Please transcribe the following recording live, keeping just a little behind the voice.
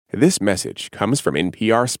This message comes from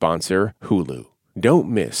NPR sponsor Hulu. Don't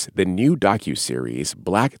miss the new docuseries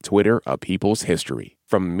Black Twitter: A People's History.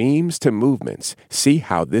 From memes to movements, see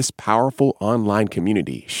how this powerful online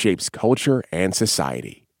community shapes culture and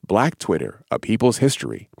society. Black Twitter: A People's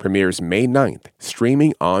History premieres May 9th,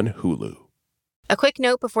 streaming on Hulu. A quick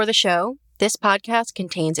note before the show, this podcast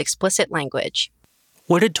contains explicit language.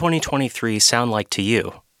 What did 2023 sound like to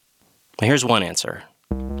you? Here's one answer.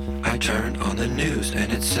 I turned on the news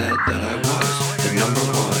and it said that I was the number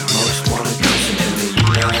one most wanted person in the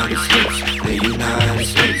United States. The United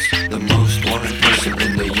States, the most wanted person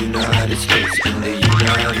in the United States. In the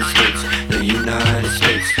United States, the United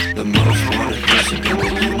States, the most wanted person in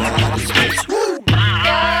the United States.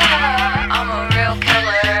 Yeah, I'm a real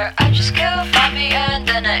killer. I just killed Bobby and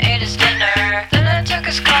then I ate his dinner. Then I took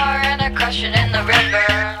his car and I crushed it in the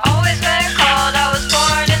river. Always been cold, I was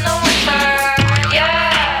born in the winter.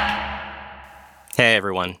 Yeah. Hey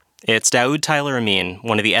everyone, it's Daoud Tyler Amin,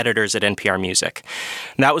 one of the editors at NPR Music.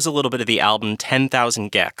 And that was a little bit of the album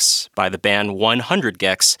 10,000 Gecs by the band 100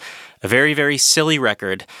 Gecs, a very, very silly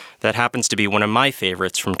record that happens to be one of my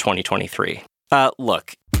favorites from 2023.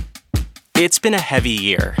 Look, it's been a heavy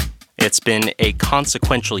year. It's been a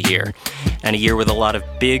consequential year, and a year with a lot of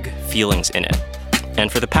big feelings in it.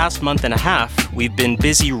 And for the past month and a half, we've been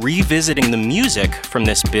busy revisiting the music from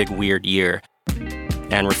this big, weird year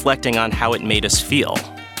and reflecting on how it made us feel,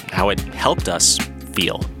 how it helped us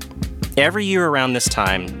feel. Every year around this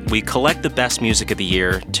time, we collect the best music of the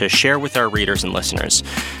year to share with our readers and listeners.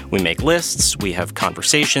 We make lists, we have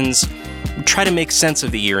conversations, we try to make sense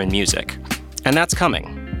of the year in music. And that's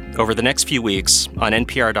coming over the next few weeks on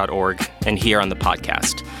npr.org and here on the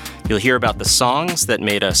podcast. You'll hear about the songs that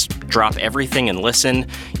made us drop everything and listen.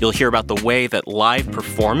 You'll hear about the way that live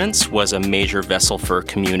performance was a major vessel for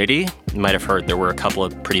community. You might have heard there were a couple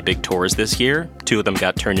of pretty big tours this year. 2 of them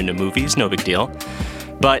got turned into movies, no big deal.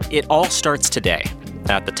 But it all starts today,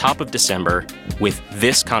 at the top of December, with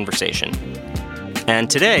this conversation. And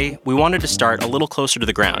today, we wanted to start a little closer to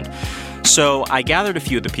the ground. So I gathered a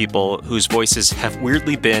few of the people whose voices have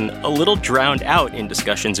weirdly been a little drowned out in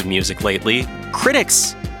discussions of music lately.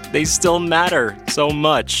 Critics! They still matter so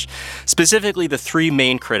much. Specifically, the 3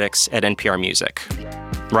 main critics at NPR Music.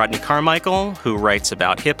 Rodney Carmichael, who writes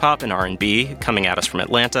about hip-hop and R&B, coming at us from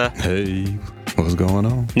Atlanta. Hey, what's going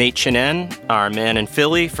on? Nate Chinen, our man in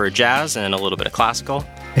Philly for jazz and a little bit of classical.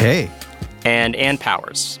 Hey. And Ann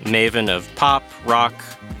Powers, maven of pop, rock,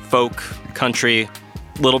 folk, country,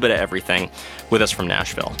 a little bit of everything, with us from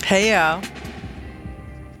Nashville. Hey, y'all.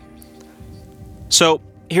 So,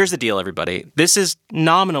 here's the deal, everybody. This is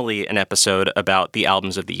nominally an episode about the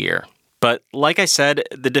albums of the year. But like I said,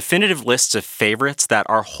 the definitive lists of favorites that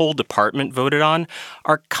our whole department voted on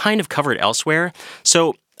are kind of covered elsewhere.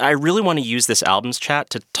 So I really want to use this albums chat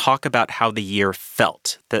to talk about how the year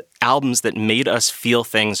felt, the albums that made us feel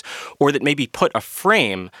things, or that maybe put a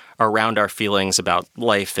frame around our feelings about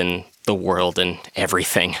life and the world and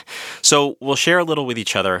everything. So we'll share a little with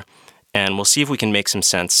each other, and we'll see if we can make some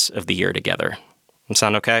sense of the year together.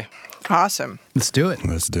 Sound okay? Awesome. Let's do it.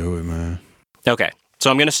 Let's do it, man. Okay, so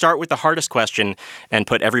I'm going to start with the hardest question and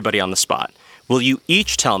put everybody on the spot. Will you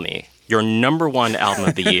each tell me your number 1 album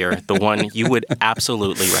of the year, the one you would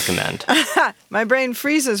absolutely recommend? My brain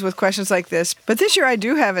freezes with questions like this, but this year I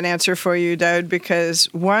do have an answer for you, Daoud, because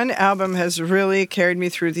one album has really carried me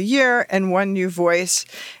through the year, and one new voice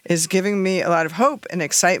is giving me a lot of hope and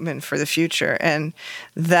excitement for the future, and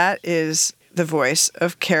that is the voice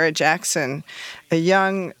of Kara Jackson, a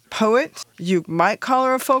young poet. You might call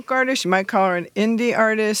her a folk artist, you might call her an indie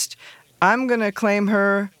artist. I'm going to claim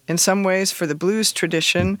her in some ways for the blues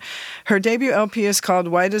tradition. Her debut LP is called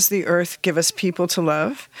Why Does the Earth Give Us People to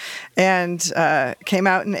Love? And came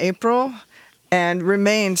out in April and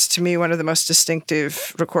remains to me one of the most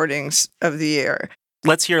distinctive recordings of the year.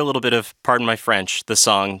 Let's hear a little bit of, pardon my French, the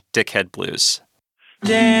song Dickhead Blues.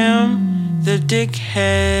 Damn the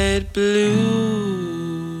dickhead blues.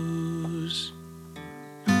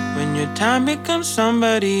 When your time becomes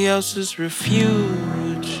somebody else's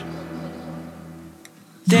refuge.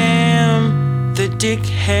 Damn the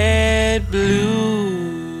dickhead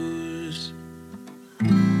blues.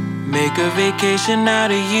 Make a vacation out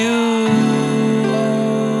of you.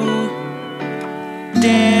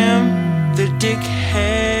 Damn the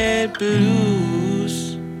dickhead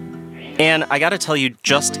blues. And I gotta tell you,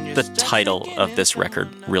 just the title of this record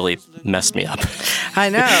really messed me up. I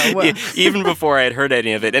know. Well, Even before I had heard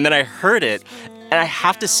any of it. And then I heard it, and I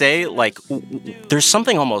have to say, like, there's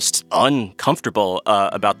something almost uncomfortable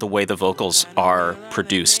about the way the vocals are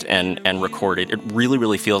produced and recorded. It really,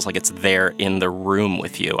 really feels like it's there in the room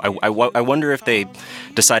with you. I wonder if they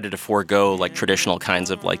decided to forego, like, traditional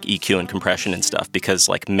kinds of, like, EQ and compression and stuff, because,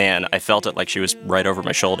 like, man, I felt it like she was right over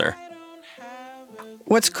my shoulder.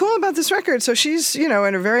 what's cool about this record, so she's, in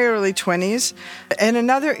her very early 20s. In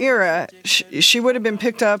another era, she would have been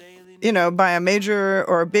picked up, by a major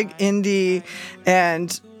or a big indie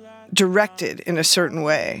and directed in a certain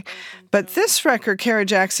way. But this record, Kara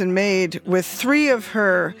Jackson made with 3 of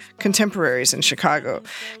her contemporaries in Chicago.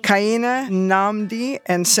 Kaina, Nnamdi,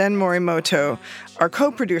 and Sen Morimoto are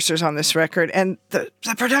co-producers on this record. And the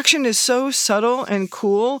production is so subtle and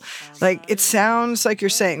cool. Like, it sounds like you're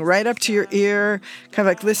saying right up to your ear, kind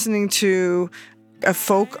of like listening to a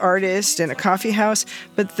folk artist in a coffee house.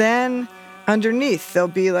 But then underneath, there'll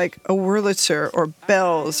be like a Wurlitzer or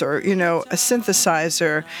bells or, a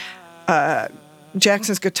synthesizer,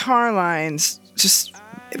 Jackson's guitar lines, just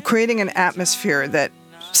creating an atmosphere that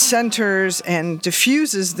centers and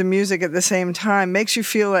diffuses the music at the same time, makes you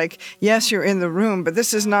feel like, yes, you're in the room, but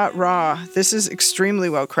this is not raw. This is extremely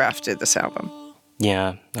well crafted, this album.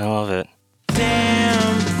 Yeah, I love it.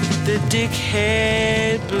 Damn, the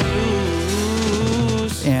dickhead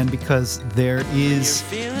blues. And because there is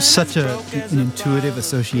such an intuitive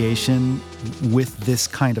association with this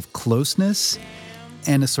kind of closeness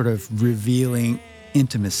and a sort of revealing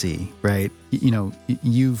intimacy, right?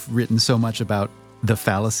 You've written so much about the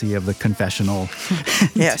fallacy of the confessional.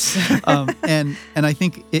 Yes. And I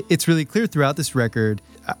think it's really clear throughout this record,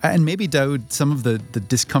 and maybe, Daoud, some of the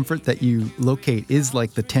discomfort that you locate is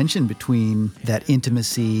like the tension between that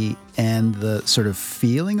intimacy and the sort of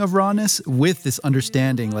feeling of rawness with this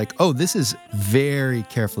understanding like, oh, this is very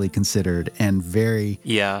carefully considered and very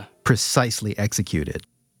precisely executed.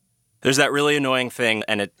 There's that really annoying thing,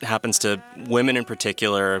 and it happens to women in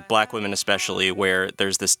particular, black women especially, where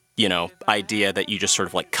there's this, idea that you just sort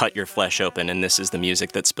of like cut your flesh open and this is the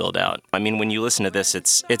music that's spilled out. I mean, when you listen to this,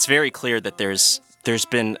 it's very clear that there's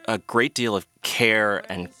been a great deal of care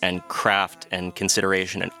and craft and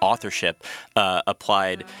consideration and authorship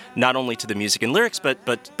applied not only to the music and lyrics,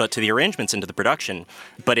 but to the arrangements and to the production.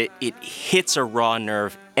 But it hits a raw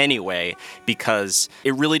nerve anyway, because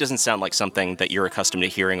it really doesn't sound like something that you're accustomed to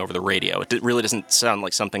hearing over the radio. It really doesn't sound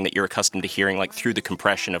like something that you're accustomed to hearing like through the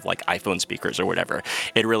compression of like iPhone speakers or whatever.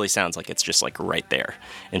 It really sounds like it's just like right there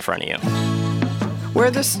in front of you. Where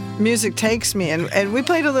this music takes me, and we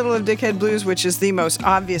played a little of Dickhead Blues, which is the most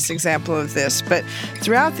obvious example of this, but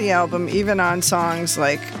throughout the album, even on songs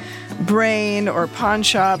like Brain or Pawn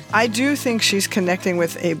Shop, I do think she's connecting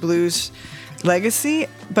with a blues legacy,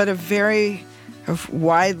 but a very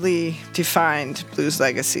widely defined blues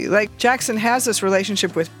legacy. Like, Jackson has this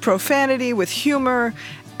relationship with profanity, with humor,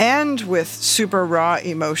 and with super raw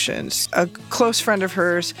emotions. A close friend of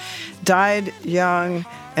hers died young,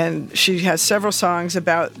 and she has several songs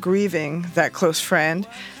about grieving that close friend.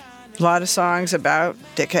 A lot of songs about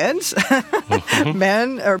dickheads,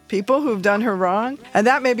 men or people who've done her wrong. And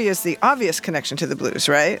that maybe is the obvious connection to the blues,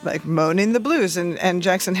 right? Like moaning the blues. And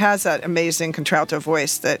Jackson has that amazing contralto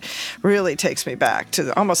voice that really takes me back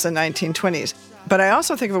to almost the 1920s. But I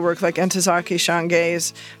also think of a work like Ntozake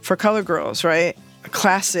Shange's For Color Girls, right? A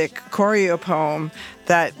classic choreo poem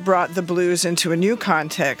that brought the blues into a new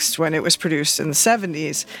context when it was produced in the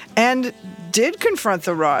 70s and did confront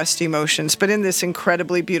the rawest emotions, but in this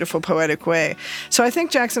incredibly beautiful, poetic way. So I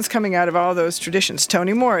think Jackson's coming out of all those traditions.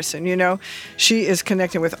 Toni Morrison, she is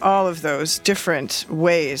connecting with all of those different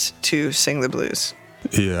ways to sing the blues.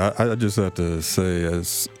 Yeah, I just have to say,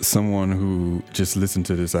 as someone who just listened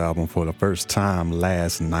to this album for the first time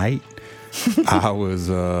last night, I was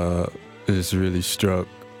just really struck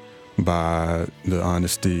by the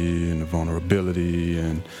honesty and the vulnerability.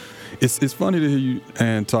 And it's funny to hear you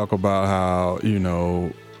and talk about how,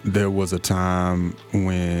 there was a time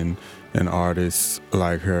when an artist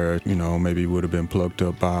like her, maybe would have been plucked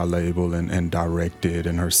up by a label and directed,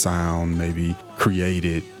 and her sound maybe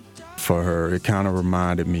created for her. It kind of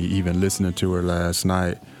reminded me, even listening to her last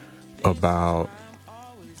night, about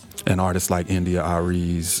an artist like India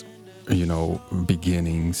Ari's,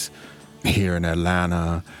 beginnings here in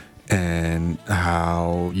Atlanta, and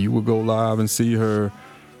how you would go live and see her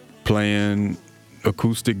playing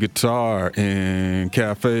acoustic guitar in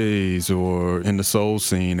cafes or in the soul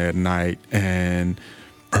scene at night, and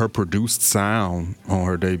her produced sound on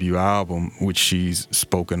her debut album, which she's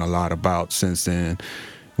spoken a lot about since then,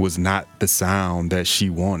 was not the sound that she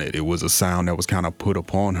wanted. It was a sound that was kind of put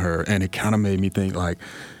upon her, and it kind of made me think like,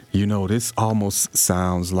 you know, this almost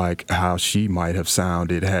sounds like how she might have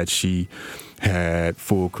sounded had she had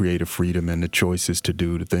full creative freedom and the choices to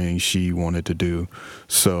do the things she wanted to do.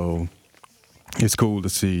 So it's cool to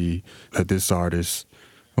see that this artist,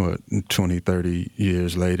 20, 30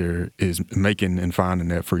 years later, is making and finding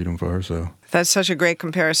that freedom for herself. That's such a great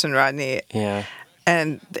comparison, Rodney. Yeah.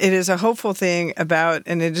 And it is a hopeful thing about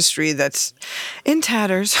an industry that's in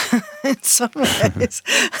tatters in some ways.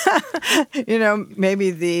 You know,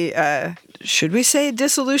 maybe the, should we say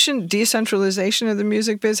decentralization of the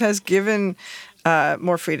music biz has given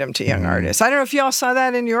more freedom to young artists. I don't know if y'all saw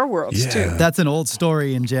that in your worlds, too. That's an old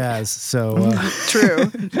story in jazz, so...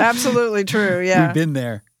 True. Absolutely true, yeah. We've been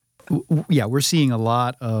there. Yeah, we're seeing a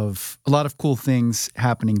lot of cool things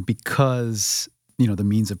happening because... you know, the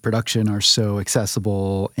means of production are so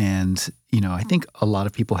accessible. And, you know, I think a lot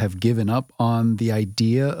of people have given up on the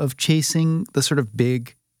idea of chasing the sort of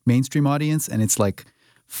big mainstream audience. And it's like,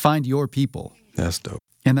 find your people. That's dope.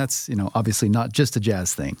 And that's, you know, obviously not just a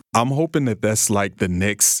jazz thing. I'm hoping that that's like the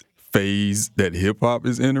next phase that hip hop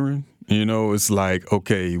is entering. You know, it's like,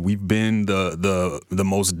 okay, we've been the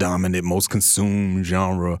most dominant, most consumed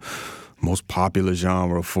genre, most popular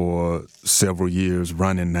genre for several years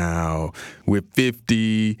running now. We're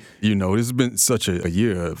 50, you know, this has been such a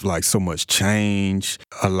year of like so much change,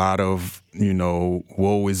 a lot of, you know,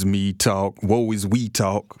 woe is we talk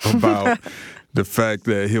about the fact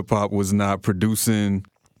that hip hop was not producing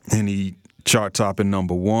any chart topping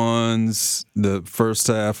number ones the first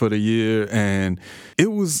half of the year. And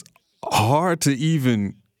it was hard to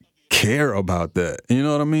even care about that. You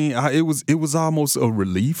know what I mean? It was almost a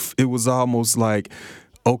relief. It was almost like,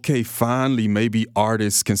 okay, finally, maybe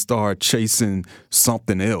artists can start chasing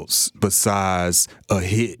something else besides a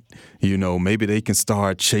hit. You know, maybe they can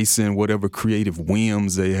start chasing whatever creative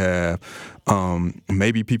whims they have.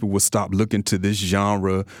 Maybe people will stop looking to this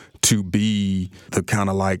genre to be the kind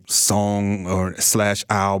of like song or /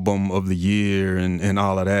 album of the year and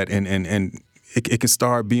all of that. And it can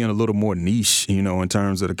start being a little more niche, you know, in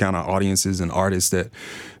terms of the kind of audiences and artists that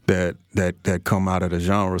come out of the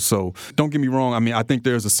genre. So don't get me wrong. I mean, I think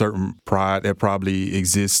there's a certain pride that probably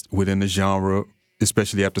exists within the genre,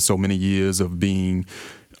 especially after so many years of being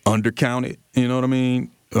undercounted. You know what I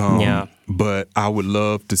mean? Yeah. But I would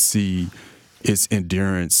love to see its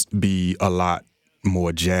endurance be a lot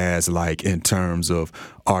more jazz-like in terms of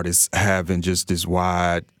artists having just this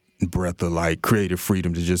wide breadth of like creative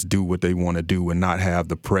freedom to just do what they want to do and not have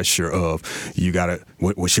the pressure of you gotta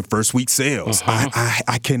what's your first week sales.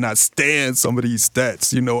 I cannot stand some of these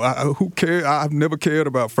stats, you know. Who cares? I've never cared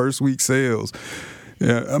about first week sales.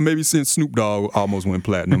 Yeah, maybe since Snoop Dogg almost went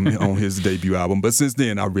platinum on his debut album, but since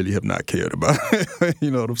then I really have not cared about it.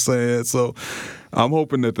 You know what I'm saying? So I'm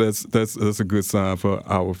hoping that that's a good sign for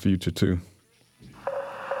our future too.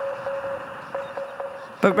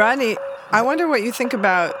 But Rodney, I wonder what you think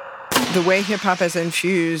about the way hip-hop has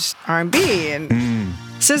infused R&B. And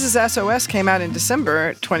SZA's SOS came out in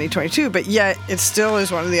December 2022, but yet it still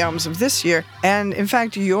is one of the albums of this year. And in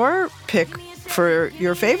fact, your pick for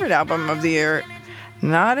your favorite album of the year,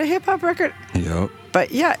 not a hip-hop record, yep,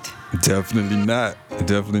 but yet. Definitely not.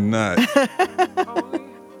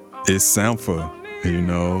 It's Sampha, you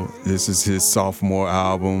know. This is his sophomore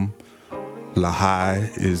album. La High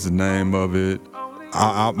is the name of it.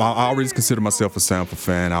 I always consider myself a Sampha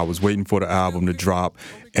fan. I was waiting for the album to drop,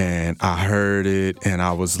 and I heard it, and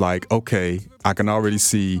I was like, okay, I can already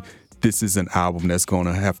see this is an album that's going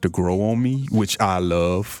to have to grow on me, which I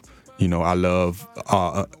love. You know, I love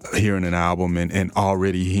hearing an album and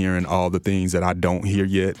already hearing all the things that I don't hear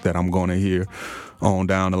yet that I'm going to hear on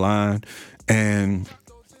down the line. And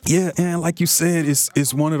yeah, and like you said,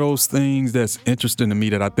 it's one of those things that's interesting to me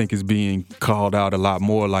that I think is being called out a lot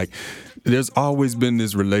more. Like, there's always been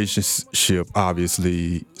this relationship,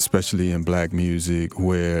 obviously, especially in black music,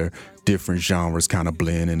 where different genres kind of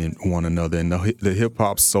blend in one another. And the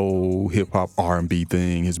hip-hop soul, hip-hop R&B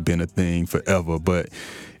thing has been a thing forever. But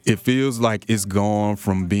it feels like it's gone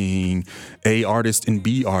from being A artist and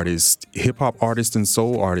B artist, hip-hop artist and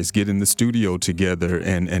soul artist get in the studio together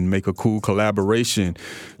and make a cool collaboration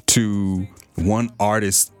to one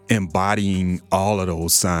artist embodying all of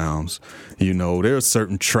those sounds. You know, there are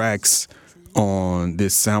certain tracks on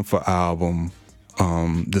this Sampha album,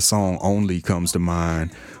 the song Only comes to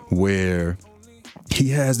mind, where he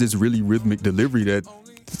has this really rhythmic delivery that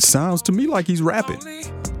sounds to me like he's rapping.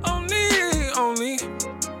 Only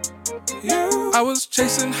you. I was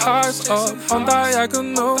chasing highs up on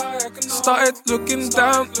diagonal, started looking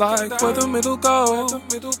down like where the middle go.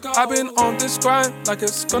 I've been on this grind like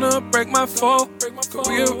it's gonna break my fall. Could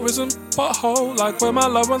be a risen pothole like where my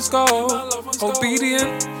loved ones go.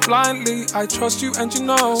 Obedient, blindly, I trust you and you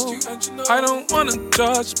know. I don't wanna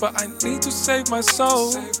judge, but I need to save my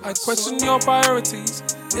soul. I question your priorities,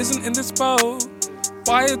 isn't in this boat.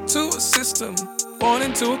 Wired to a system, born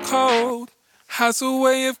into a code. Has a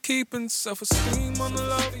way of keeping self-esteem on the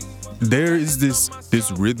low. There is this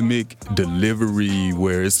rhythmic delivery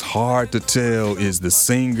where it's hard to tell, is the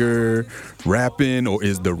singer rapping or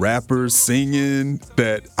is the rapper singing,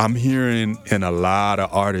 that I'm hearing in a lot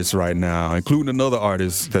of artists right now, including another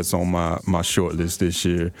artist that's on my short list this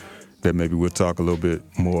year that maybe we'll talk a little bit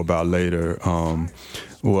more about later.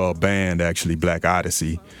 A band actually, Black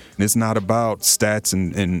Odyssey. And it's not about stats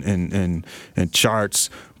and charts,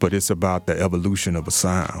 but it's about the evolution of a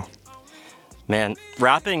sound. Man,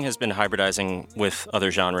 rapping has been hybridizing with other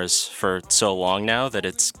genres for so long now that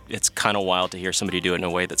it's kind of wild to hear somebody do it in a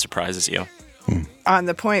way that surprises you. On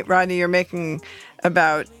the point, Rodney, you're making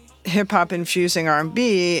about hip-hop infusing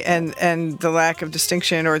R&B and the lack of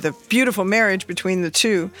distinction or the beautiful marriage between the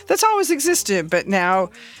two, that's always existed, but now,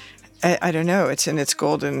 I don't know, it's in its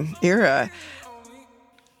golden era.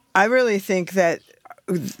 I really think that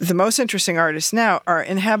the most interesting artists now are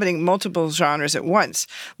inhabiting multiple genres at once.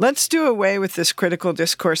 Let's do away with this critical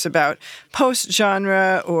discourse about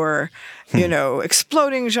post-genre or,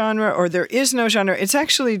 exploding genre or there is no genre. It's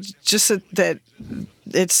actually just that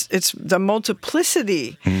it's the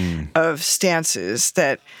multiplicity of stances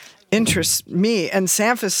that interests me. And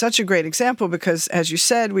Sampha is such a great example because, as you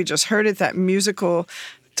said, we just heard it, that musical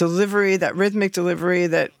delivery, that rhythmic delivery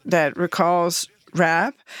that recalls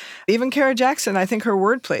rap. Even Kara Jackson, I think her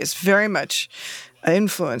wordplay is very much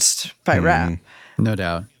influenced by rap. No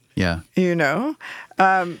doubt. Yeah.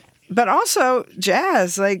 But also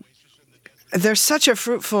jazz. Like, there's such a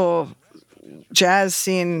fruitful jazz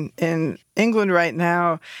scene in England right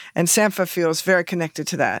now, and Sampha feels very connected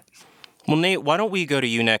to that. Well, Nate, why don't we go to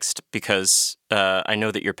you next? Because I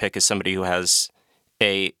know that your pick is somebody who has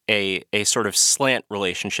a sort of slant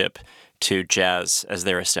relationship to jazz as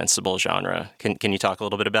their ostensible genre. Can you talk a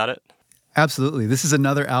little bit about it? Absolutely. This is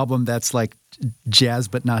another album that's like jazz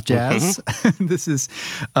but not jazz. Mm-hmm. This is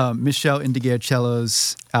Michel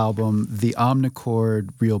Ndegeocello's album, The Omnichord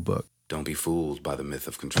Real Book. Don't be fooled by the myth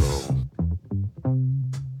of control.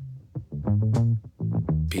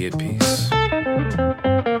 Be at peace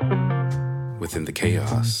within the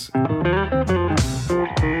chaos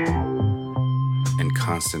and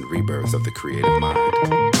constant rebirth of the creative mind.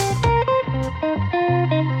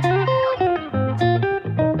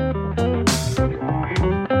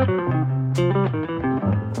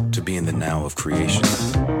 To be in the now of creation.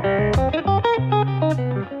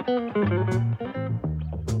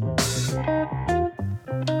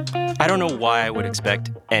 I don't know why I would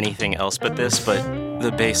expect anything else but this, but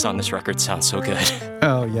the bass on this record sounds so good.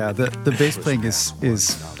 Oh yeah, the bass playing is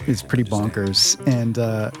pretty bonkers, and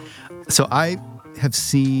so I have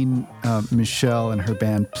seen Michelle and her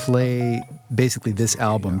band play basically this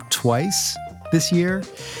album twice this year,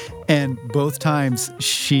 and both times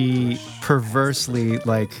she perversely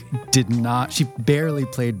she barely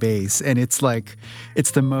played bass, and it's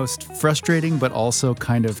the most frustrating but also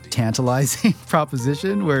kind of tantalizing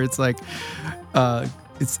proposition where it's like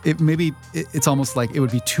it's almost like it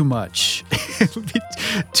would be too much. It would be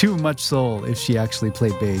too much soul if she actually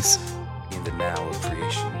played bass. In the now of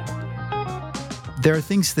creation. There are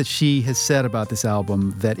things that she has said about this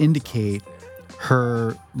album that indicate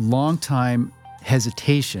her longtime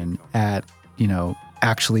hesitation at,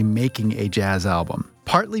 actually making a jazz album.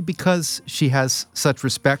 Partly because she has such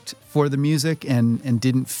respect for the music and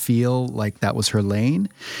didn't feel like that was her lane.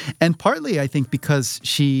 And partly, I think, because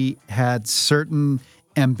she had certain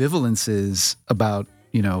ambivalences about,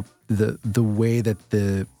 the way that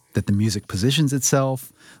the music positions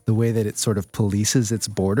itself, the way that it sort of polices its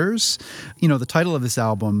borders. The title of this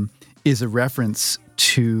album is a reference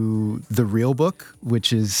to The Real Book,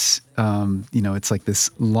 which is, it's like this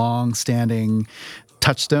long-standing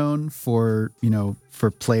touchstone for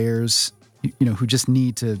players, who just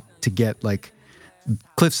need to get like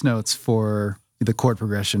Cliff's Notes for the chord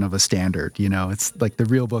progression of a standard. It's like The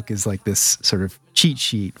Real Book is like this sort of cheat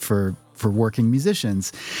sheet for working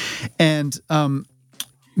musicians. And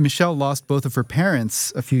Michelle lost both of her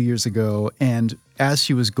parents a few years ago, and as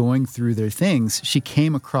she was going through their things, she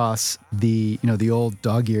came across the old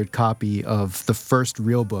dog-eared copy of the first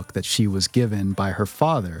real book that she was given by her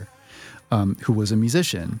father, who was a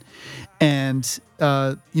musician. And,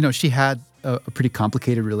 she had a pretty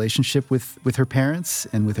complicated relationship with her parents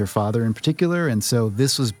and with her father in particular. And so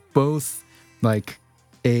this was both like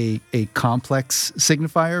a complex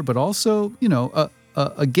signifier, but also,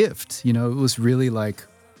 a gift. It was really like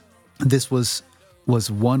this was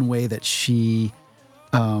one way that she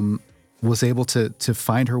was able to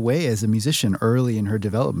find her way as a musician early in her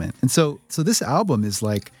development. And so this album is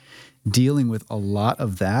like dealing with a lot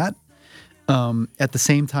of that at the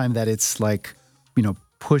same time that it's like,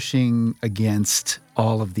 pushing against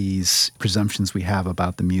all of these presumptions we have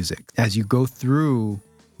about the music. As you go through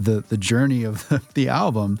the journey of the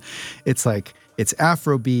album, it's like it's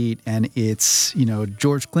Afrobeat and it's,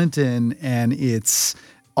 George Clinton and it's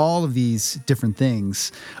all of these different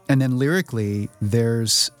things. And then lyrically,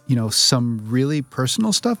 there's, some really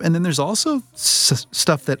personal stuff. And then there's also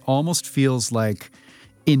stuff that almost feels like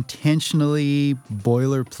intentionally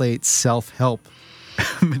boilerplate self-help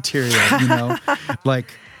material,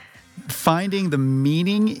 like finding the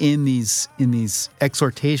meaning in these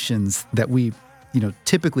exhortations that we,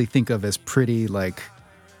 typically think of as pretty like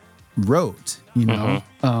rote,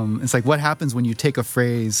 It's like what happens when you take a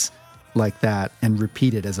phrase like that and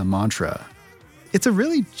repeat it as a mantra. It's a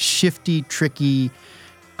really shifty, tricky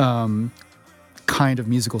kind of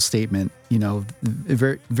musical statement,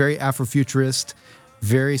 very, very Afrofuturist,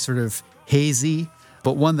 very sort of hazy,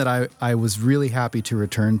 but one that I was really happy to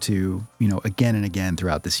return to, again and again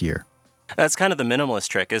throughout this year. That's kind of the minimalist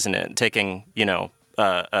trick, isn't it? Taking,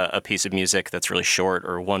 a piece of music that's really short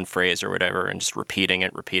or one phrase or whatever and just repeating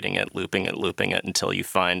it, looping it until you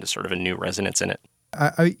find sort of a new resonance in it.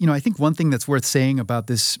 I think one thing that's worth saying about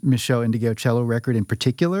this Michel Ndegeocello record in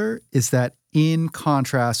particular is that in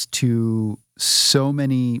contrast to so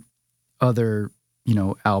many other,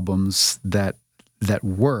 albums that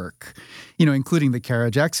work, including the Kara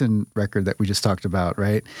Jackson record that we just talked about,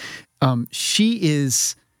 right? She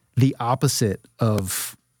is the opposite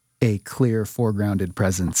of a clear, foregrounded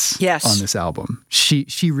presence on this album.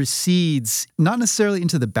 She recedes not necessarily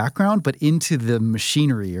into the background, but into the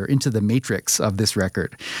machinery or into the matrix of this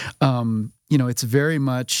record. It's very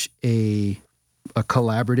much a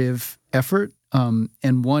collaborative effort,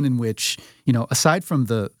 and one in which, aside from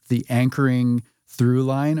the anchoring through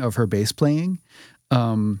line of her bass playing,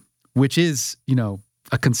 which is,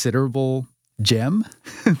 a considerable gem,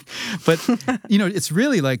 but, it's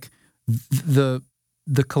really like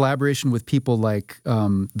the collaboration with people like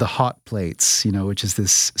the Hot Plates, which is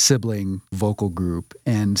this sibling vocal group,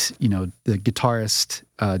 and, the guitarist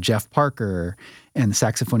Jeff Parker and the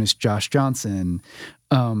saxophonist Josh Johnson,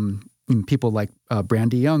 and people like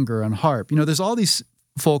Brandy Younger on harp. There's all these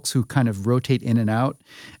folks who kind of rotate in and out.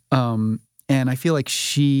 And I feel like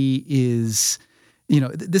she is,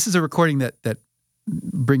 this is a recording that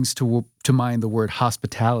brings to mind the word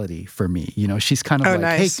hospitality for me. She's kind of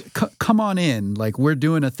nice. Hey, come on in. Like, we're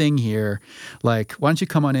doing a thing here. Like, why don't you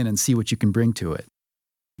come on in and see what you can bring to it?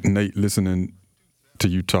 Nate, listening to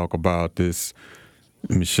you talk about this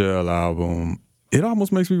Michel album, it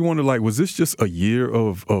almost makes me wonder, like, was this just a year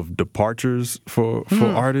of departures for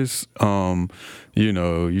artists?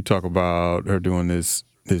 You talk about her doing this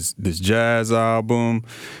jazz album.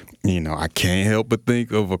 I can't help but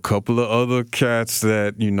think of a couple of other cats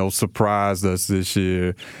that, surprised us this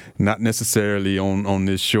year. Not necessarily on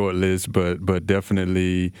this short list, but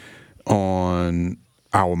definitely on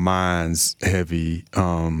our minds heavy.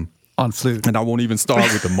 On flute. And I won't even start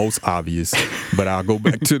with the most obvious, but I'll go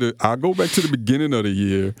back to the beginning of the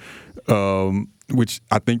year, which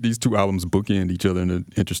I think these two albums bookend each other in an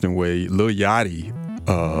interesting way. Lil Yachty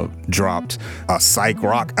dropped a psych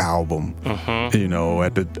rock album, at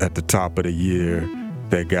the top of the year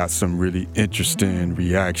that got some really interesting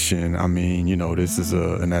reaction. I mean, this is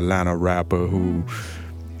an Atlanta rapper who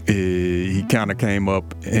he kind of came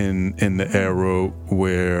up in the era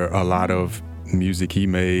where a lot of music he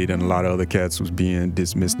made and a lot of other cats was being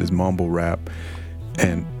dismissed as mumble rap.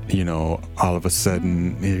 And, all of a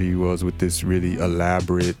sudden, here he was with this really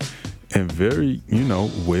elaborate and very,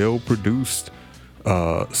 well-produced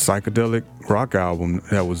psychedelic rock album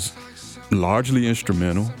that was largely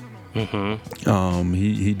instrumental. Mm-hmm.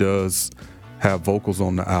 He does have vocals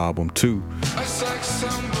on the album, too.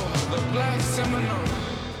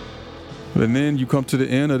 And then you come to the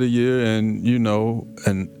end of the year and,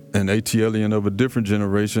 an ATLian of a different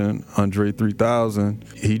generation, Andre 3000,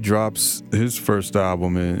 he drops his first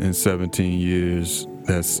album in 17 years.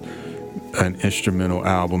 That's an instrumental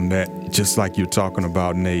album that, just like you're talking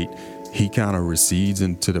about, Nate, he kind of recedes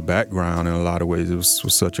into the background in a lot of ways. It was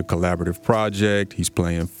such a collaborative project. He's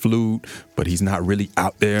playing flute, but he's not really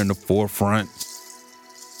out there in the forefront.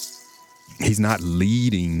 He's not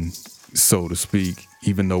leading so to speak,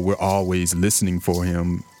 even though we're always listening for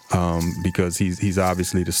him because he's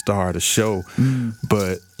obviously the star of the show.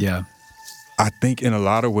 But yeah, I think in a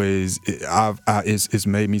lot of ways, it's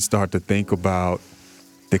made me start to think about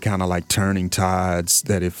the kind of like turning tides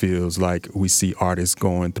that it feels like we see artists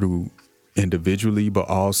going through individually, but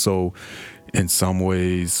also in some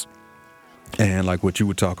ways, and like what you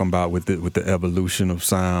were talking about with the evolution of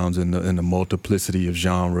sounds and the multiplicity of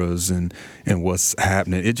genres and what's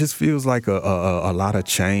happening. It just feels like a lot of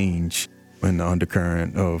change in the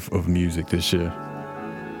undercurrent of music this year.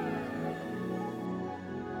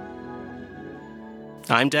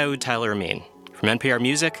 I'm Daoud Tyler Amin. From NPR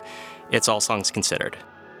Music, it's All Songs Considered.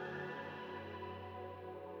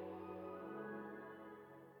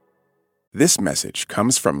 This message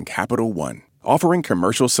comes from Capital One, offering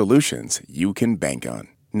commercial solutions you can bank on.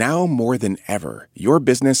 Now more than ever, your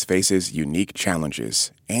business faces unique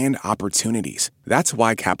challenges and opportunities. That's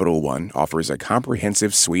why Capital One offers a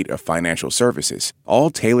comprehensive suite of financial services, all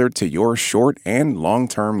tailored to your short and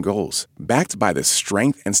long-term goals. Backed by the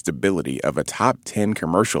strength and stability of a top 10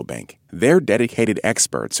 commercial bank, their dedicated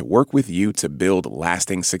experts work with you to build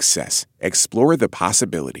lasting success. Explore the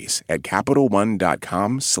possibilities at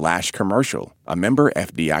CapitalOne.com/commercial, a member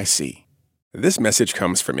FDIC. This message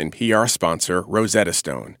comes from NPR sponsor Rosetta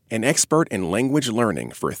Stone, an expert in language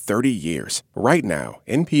learning for 30 years. Right now,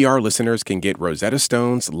 NPR listeners can get Rosetta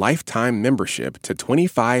Stone's lifetime membership to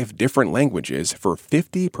 25 different languages for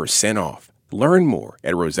 50% off. Learn more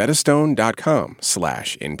at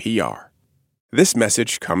rosettastone.com/NPR. This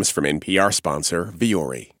message comes from NPR sponsor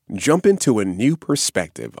Vuori. Jump into a new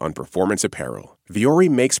perspective on performance apparel. Vuori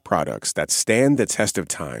makes products that stand the test of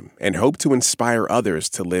time and hope to inspire others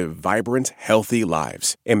to live vibrant, healthy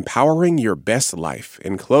lives, empowering your best life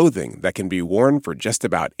in clothing that can be worn for just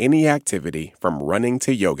about any activity from running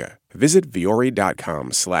to yoga. Visit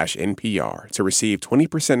vuori.com/NPR to receive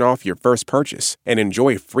 20% off your first purchase and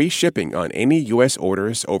enjoy free shipping on any U.S.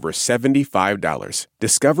 orders over $75.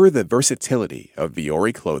 Discover the versatility of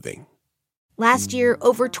Vuori clothing. Last year,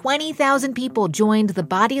 over 20,000 people joined the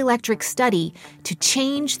Body Electric study to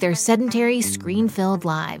change their sedentary, screen-filled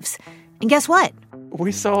lives. And guess what?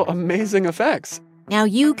 We saw amazing effects. Now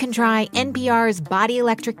you can try NPR's Body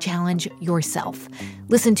Electric Challenge yourself.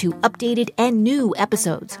 Listen to updated and new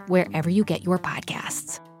episodes wherever you get your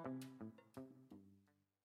podcasts.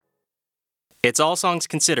 It's All Songs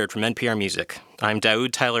Considered from NPR Music. I'm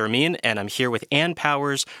Daoud Tyler Amin, and I'm here with Ann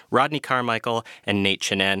Powers, Rodney Carmichael, and Nate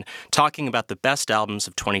Chinen, talking about the best albums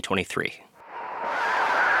of 2023.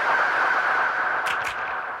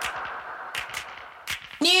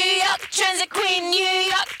 New York Transit Queen, New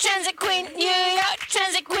York Transit Queen, New York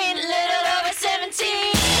Transit Queen, little over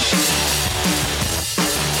 17.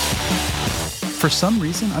 For some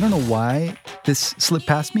reason, I don't know why this slipped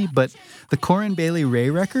past me, but the Corinne Bailey Rae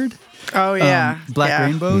record, oh yeah, Black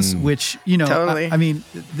Rainbows, which totally. I mean,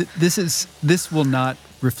 this will not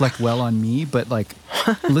reflect well on me, but like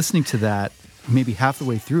listening to that, maybe half the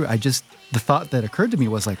way through, the thought that occurred to me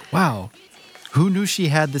was like, wow, who knew she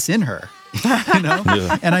had this in her? Yeah.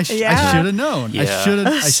 And I should have known. Yeah, I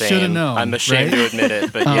should have known. I'm ashamed to admit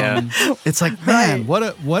it, but yeah. It's like, man, what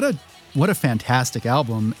a fantastic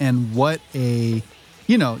album, and what a,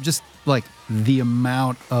 just like the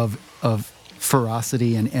amount of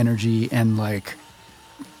ferocity and energy and like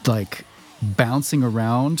bouncing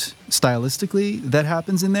around stylistically that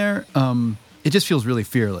happens in there. It just feels really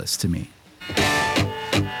fearless to me.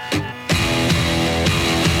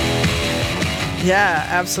 Yeah,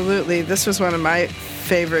 absolutely. This was one of my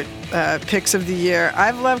favorite picks of the year.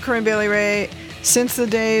 I've loved Corinne Bailey Rae since the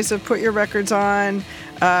days of Put Your Records On,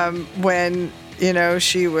 when,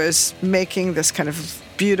 she was making this kind of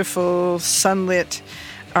beautiful, sunlit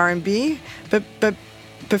R&B. But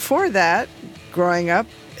before that, growing up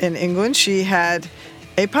in England, she had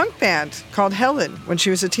a punk band called Helen when she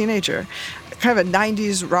was a teenager. Kind of a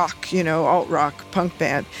 90s rock, alt-rock punk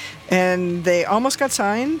band. And they almost got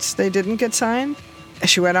signed. They didn't get signed.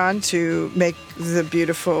 She went on to make the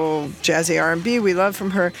beautiful jazzy R&B we love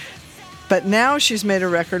from her. But now she's made a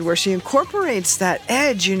record where she incorporates that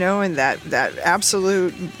edge, and that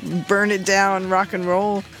absolute burn-it-down rock and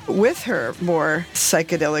roll with her more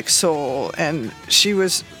psychedelic soul. And she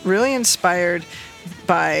was really inspired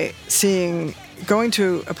by going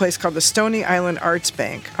to a place called the Stony Island Arts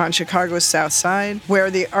Bank on Chicago's South Side, where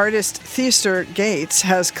the artist Theaster Gates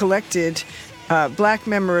has collected black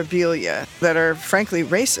memorabilia that are frankly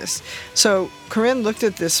racist. So Corinne looked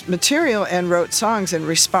at this material and wrote songs in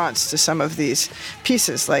response to some of these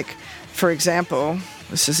pieces. Like, for example,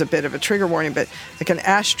 this is a bit of a trigger warning, but like an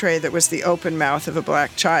ashtray that was the open mouth of a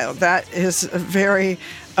black child. That is a very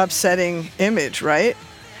upsetting image, right?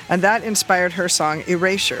 And that inspired her song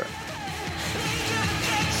Erasure.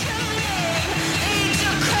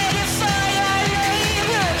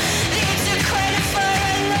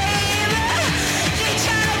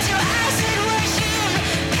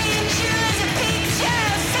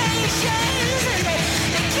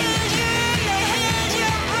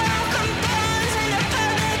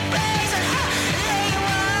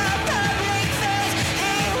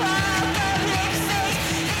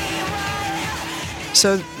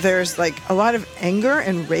 So there's like a lot of anger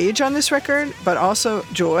and rage on this record, but also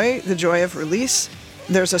joy, the joy of release.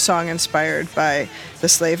 There's a song inspired by the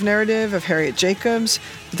slave narrative of Harriet Jacobs.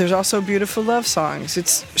 But there's also beautiful love songs.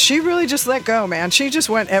 She really just let go, man. She just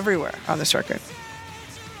went everywhere on this record.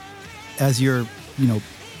 As you're,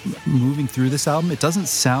 moving through this album, it doesn't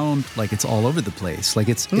sound like it's all over the place. Like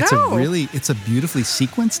it's a beautifully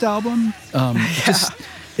sequenced album.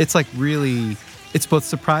 It's like really, it's both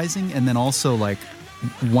surprising and then also like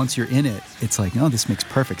once you're in it, it's like, oh, this makes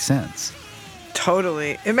perfect sense.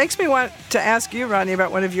 Totally. It makes me want to ask you, Rodney,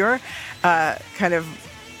 about one of your kind of,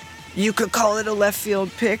 you could call it a left field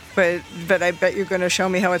pick, but I bet you're going to show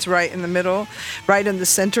me how it's right in the middle, right in the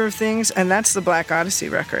center of things, and that's the Black Odyssey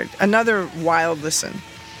record. Another wild listen.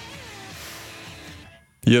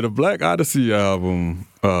 Yeah, the Black Odyssey album,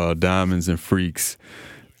 Diamonds and Freaks,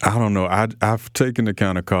 I don't know. I've taken to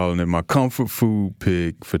kind of calling it my comfort food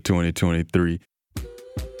pick for 2023.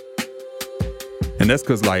 And that's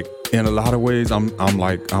because, like, in a lot of ways, I'm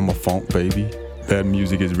a funk baby. That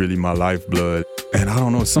music is really my lifeblood. And I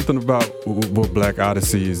don't know, something about what Black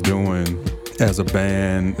Odyssey is doing as a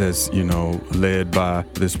band that's, led by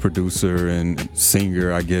this producer and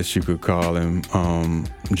singer, I guess you could call him,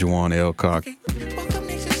 Juwan Elcock.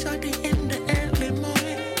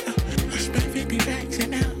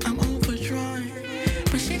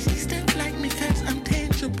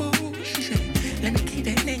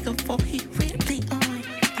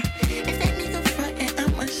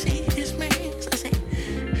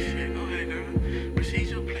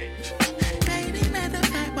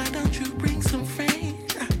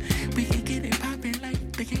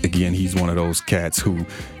 Again, he's one of those cats who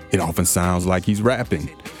it often sounds like he's rapping.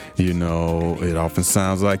 It often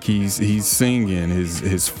sounds like he's singing.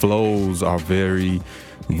 His flows are very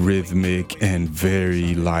rhythmic and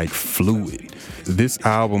very like fluid. This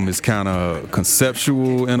album is kind of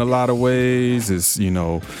conceptual in a lot of ways. It's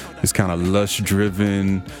kind of lush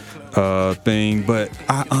driven thing, but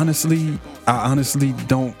I honestly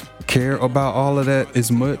don't care about all of that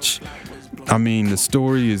as much. I mean, the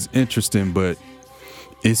story is interesting, but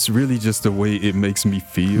it's really just the way it makes me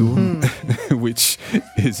feel, which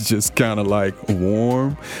is just kind of like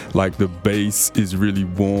warm. Like the bass is really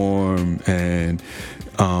warm, and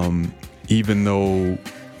even though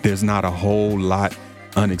there's not a whole lot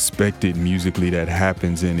unexpected musically that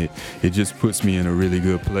happens in it, it just puts me in a really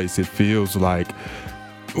good place. It feels like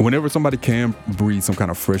whenever somebody can breathe some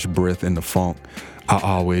kind of fresh breath in the funk, I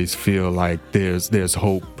always feel like there's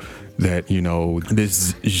hope that,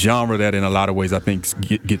 this genre that in a lot of ways I think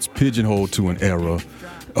gets pigeonholed to an era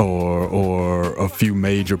or a few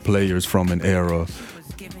major players from an era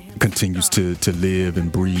continues to live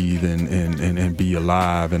and breathe and be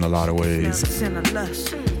alive in a lot of ways.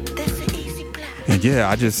 And yeah,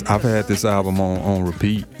 I've had this album on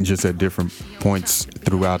repeat just at different points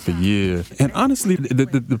throughout the year. And honestly,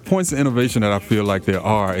 the points of innovation that I feel like there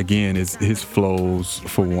are, again, is his flows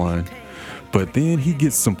for one. But then he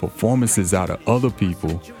gets some performances out of other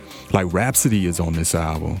people. Like Rhapsody is on this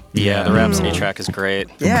album. Yeah, the Rhapsody track is great.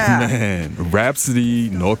 Yeah. Man, Rhapsody,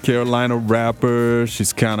 North Carolina rapper.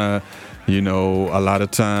 She's kind of, a lot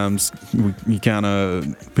of times we kind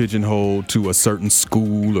of pigeonhole to a certain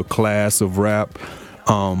school or class of rap.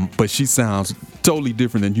 But she sounds totally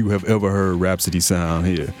different than you have ever heard Rhapsody sound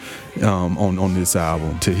here on this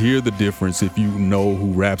album. To hear the difference, if you know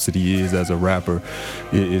who Rhapsody is as a rapper,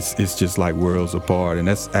 it's just like worlds apart. And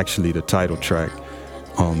that's actually the title track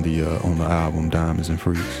on the album, Diamonds and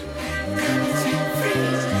Freaks.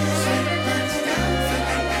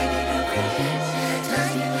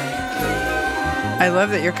 I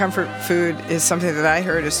love that your comfort food is something that I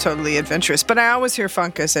heard is totally adventurous, but I always hear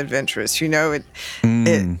funk as adventurous. Its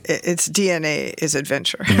DNA is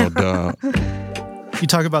adventure. No doubt. You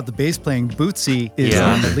talk about the bass playing. Bootsy is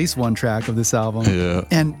on at least one track of this album. Yeah.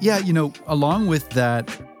 And along with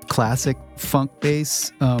that classic funk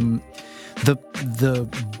bass, the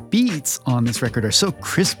beats on this record are so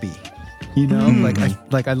crispy.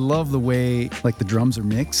 I love the way like the drums are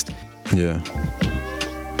mixed. Yeah.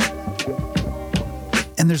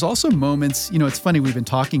 And there's also moments, it's funny, we've been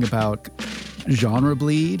talking about genre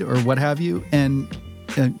bleed or what have you, and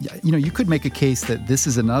you could make a case that this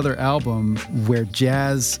is another album where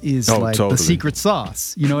jazz is the secret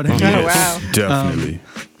sauce. You know what I mean? Oh, wow. Definitely.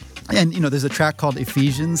 And, there's a track called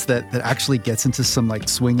Ephesians that actually gets into some like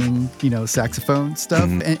swinging, saxophone stuff.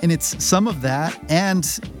 And it's some of that and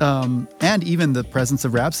even the presence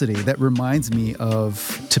of Rhapsody that reminds me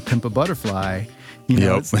of To Pimp a Butterfly.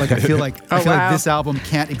 It's like I feel like this album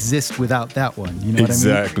can't exist without that one. You know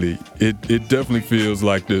exactly. what I mean? It definitely feels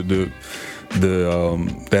like that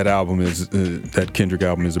album is that Kendrick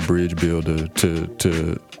album is a bridge builder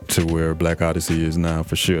to where Black Odyssey is now,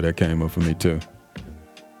 for sure. That came up for me too.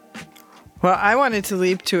 Well, I wanted to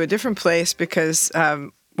leap to a different place because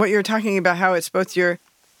what you're talking about, how it's both your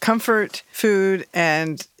comfort food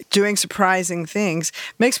and doing surprising things,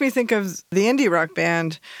 makes me think of the indie rock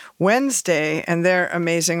band Wednesday and their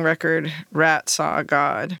amazing record, Rat Saw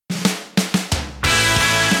God.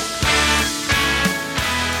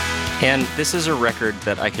 And this is a record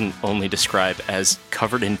that I can only describe as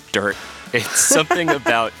covered in dirt. It's something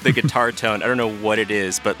about the guitar tone. I don't know what it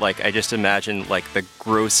is, but like I just imagine like the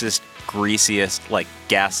grossest, greasiest like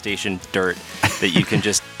gas station dirt that you can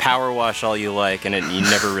just power wash all you like and you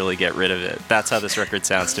never really get rid of it. That's how this record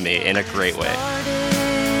sounds to me in a great way.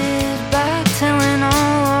 Back telling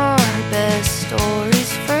all our best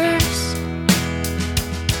stories first.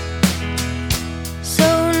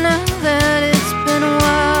 So now that it's been a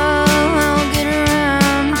while, I'll get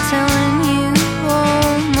around telling you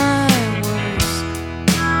all my worst.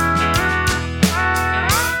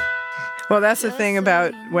 Well, that's the thing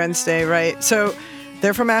about Wednesday, right? So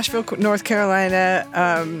they're from Asheville, North Carolina.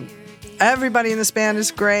 Everybody in this band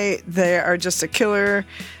is great. They are just a killer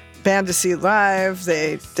band to see live.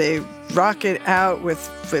 They rock it out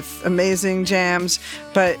with amazing jams,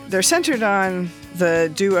 but they're centered on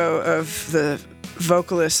the duo of the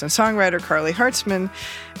vocalist and songwriter Carly Hartzman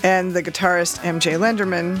and the guitarist MJ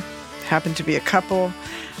Lenderman, happen to be a couple.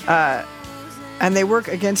 And they work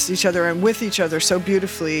against each other and with each other so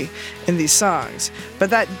beautifully in these songs. But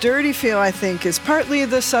that dirty feel, I think, is partly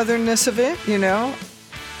the southernness of it,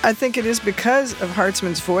 I think it is because of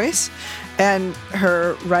Hartzman's voice and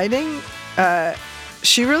her writing.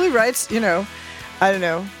 She really writes, I don't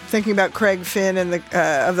know, thinking about Craig Finn and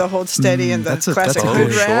of the Hold Steady and the classic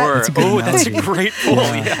Hood Rat. Sure. That's a great pull.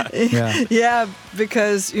 Yeah,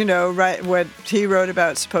 because, what he wrote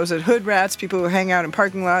about supposed hood rats, people who hang out in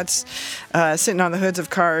parking lots, sitting on the hoods of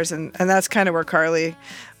cars, and that's kind of where Carly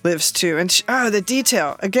lives too. And the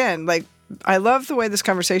detail, again, like, I love the way this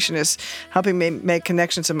conversation is helping me make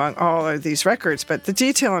connections among all of these records, but the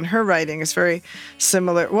detail in her writing is very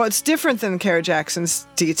similar. Well, it's different than Kara Jackson's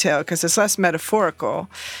detail because it's less metaphorical,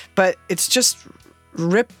 but it's just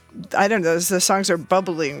I don't know, the songs are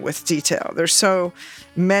bubbling with detail. There's so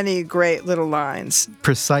many great little lines.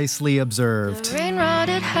 Precisely observed. The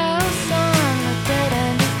rain-rotted house on the dead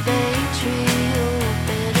end of Bay Tree, oh,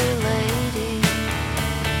 bitter lady.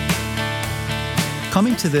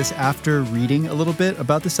 Coming to this after reading a little bit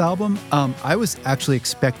about this album, I was actually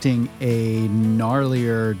expecting a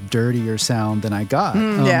gnarlier, dirtier sound than I got.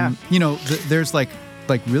 There's like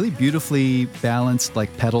really beautifully balanced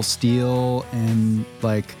like pedal steel and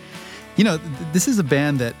like, this is a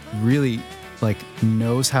band that really like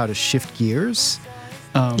knows how to shift gears.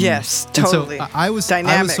 Yes, totally. So I was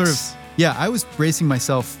sort of, I was bracing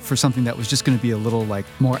myself for something that was just going to be a little like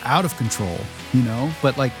more out of control,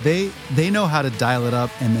 but like they know how to dial it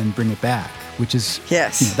up and then bring it back, which is,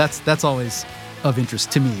 that's always of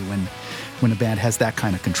interest to me when a band has that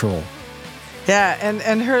kind of control. Yeah,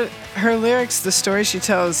 and her lyrics, the stories she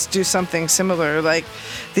tells, do something similar, like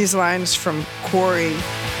these lines from Quarry.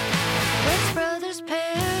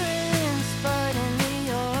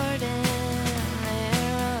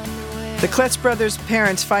 The Kletz brothers'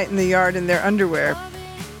 parents fight in the yard in their underwear.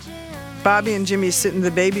 Bobby and Jimmy sit in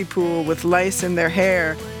the baby pool with lice in their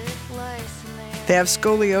hair. They have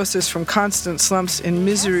scoliosis from constant slumps in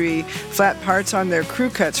misery, flat parts on their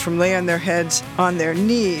crew cuts from laying their heads on their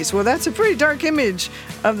knees. Well, that's a pretty dark image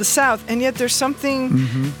of the South, and yet there's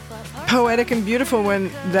something poetic and beautiful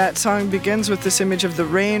when that song begins with this image of the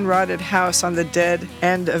rain-rotted house on the dead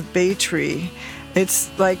end of Bay Tree.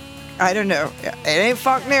 It's like, I don't know, it ain't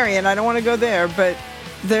Faulknerian, I don't want to go there, but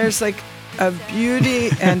there's like a beauty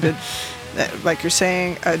and like you're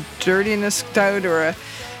saying, a dirtiness doubt or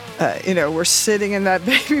we're sitting in that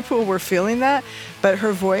baby pool, we're feeling that, but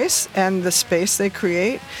her voice and the space they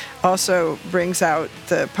create also brings out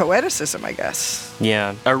the poeticism, I guess.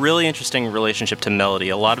 Yeah, a really interesting relationship to melody.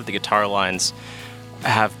 A lot of the guitar lines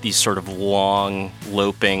have these sort of long,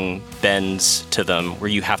 loping bends to them where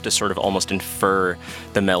you have to sort of almost infer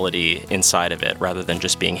the melody inside of it rather than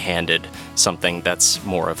just being handed something that's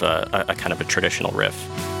more of a kind of a traditional riff.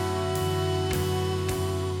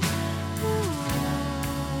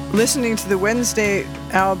 Listening to the Wednesday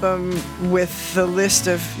album with the list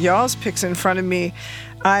of y'all's picks in front of me,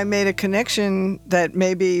 I made a connection that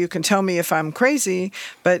maybe you can tell me if I'm crazy,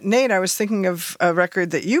 but Nate, I was thinking of a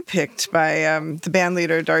record that you picked by the band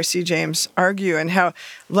leader Darcy James Argue, and how,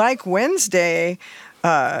 like Wednesday,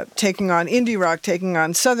 taking on indie rock, taking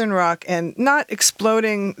on southern rock, and not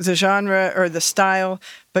exploding the genre or the style,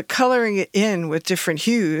 but coloring it in with different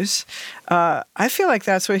hues. I feel like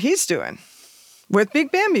that's what he's doing with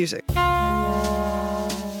big band music.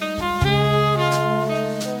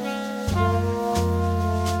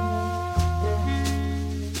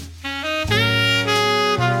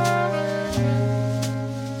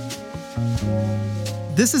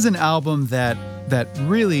 This is an album that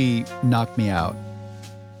really knocked me out.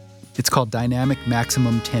 It's called Dynamic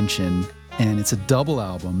Maximum Tension, and it's a double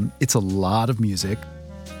album. It's a lot of music.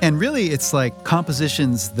 And really, it's like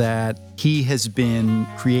compositions that he has been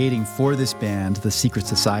creating for this band, The Secret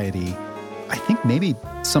Society. I think maybe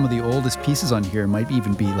some of the oldest pieces on here might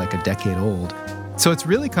even be like a decade old. So it's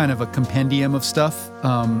really kind of a compendium of stuff,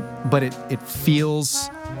 but it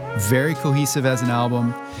feels very cohesive as an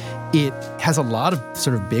album. It has a lot of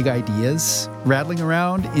sort of big ideas rattling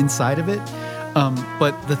around inside of it.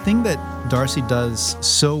 But the thing that Darcy does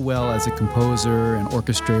so well as a composer and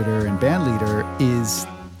orchestrator and band leader is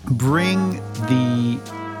bring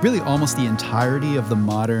really almost the entirety of the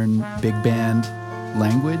modern big band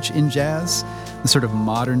language in jazz, the sort of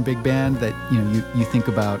modern big band that you think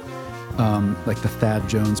about, like the Thad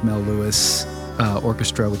Jones, Mel Lewis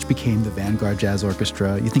orchestra, which became the Vanguard Jazz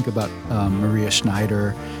Orchestra. You think about Maria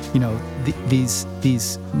Schneider,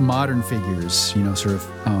 these modern figures, sort of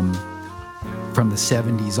from the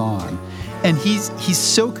 70s on. And he's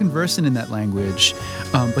so conversant in that language,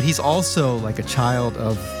 but he's also like a child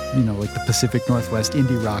of, like the Pacific Northwest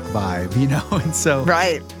indie rock vibe, and so...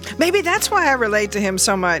 Right. Maybe that's why I relate to him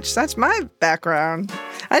so much. That's my background.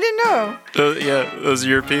 I didn't know. Yeah, those are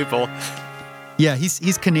your people. Yeah,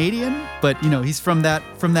 he's Canadian, but he's from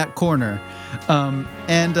that corner,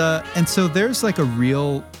 and so there's like a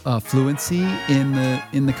real fluency in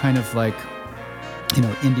the kind of like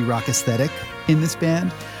indie rock aesthetic in this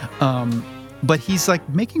band, but he's like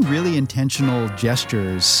making really intentional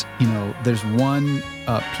gestures. There's one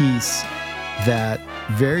piece that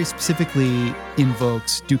very specifically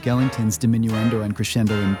invokes Duke Ellington's Diminuendo and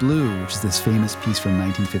Crescendo in Blue, which is this famous piece from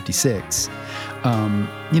 1956. And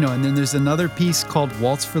then there's another piece called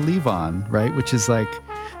Waltz for Levon, right? Which is like,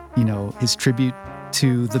 his tribute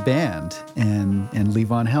to the band and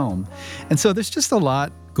Levon Helm. And so there's just a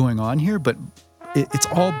lot going on here, but it's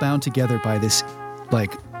all bound together by this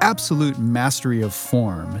like absolute mastery of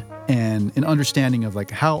form and an understanding of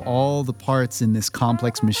like how all the parts in this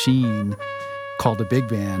complex machine called a big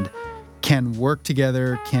band can work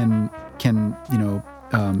together, can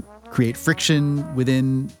create friction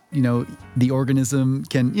within, the organism,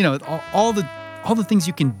 can, all the things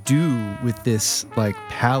you can do with this like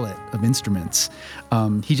palette of instruments.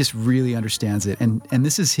 He just really understands it. And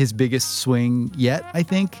this is his biggest swing yet, I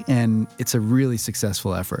think. And it's a really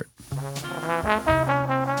successful effort.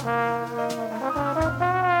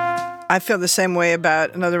 I feel the same way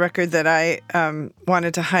about another record that I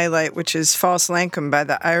wanted to highlight, which is False Lankum by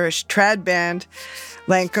the Irish trad band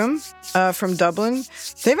Lankum from Dublin.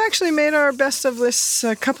 They've actually made our best of lists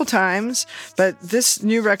a couple times, but this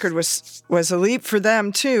new record was a leap for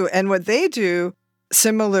them too. And what they do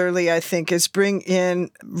similarly, I think, is bring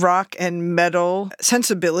in rock and metal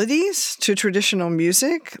sensibilities to traditional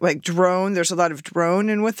music, like drone. There's a lot of drone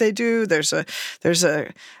in what they do. There's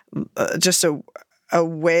just a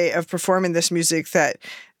way of performing this music that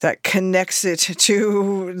connects it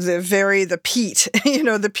to the peat,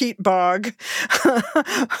 the peat bog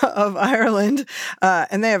of Ireland.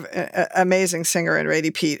 And they have an amazing singer in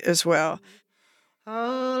Rady Pete as well. Oh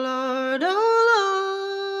Lord, oh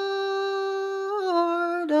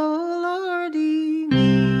Lord, oh Lordy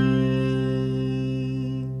me.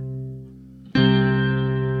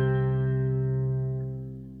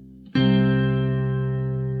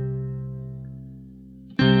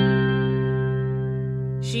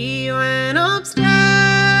 She went upstairs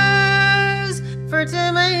for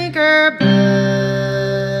to make her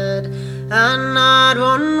bed, and not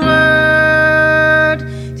one word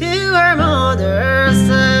to her mother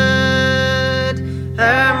said.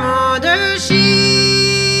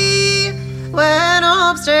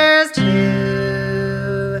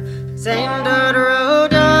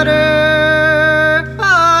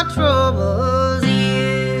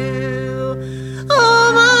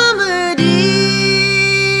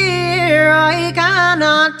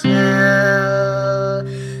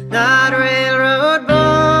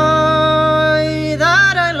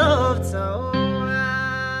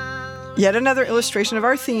 Yet another illustration of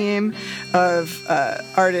our theme of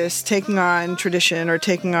artists taking on tradition or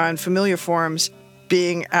taking on familiar forms,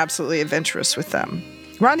 being absolutely adventurous with them.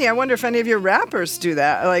 Ronnie, I wonder if any of your rappers do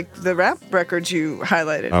that, like the rap records you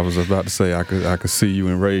highlighted. I was about to say I could see you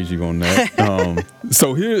and raise you on that.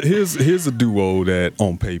 So here's a duo that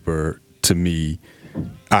on paper, to me,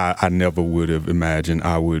 I never would have imagined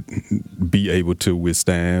I would be able to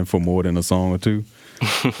withstand for more than a song or two.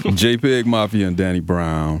 JPEG Mafia and Danny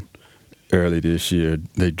Brown, early this year,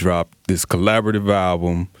 they dropped this collaborative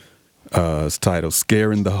album. It's titled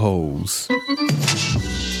Scaring the Hoes.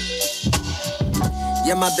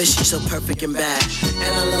 Yeah, my bitch, she's so perfect and bad.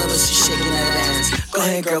 And I love her, she's shaking that ass. Go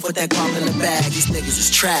ahead, girl, put that guap in the bag. These niggas is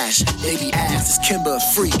trash. Baby ass, this Kimber a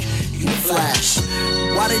freak. You can flash.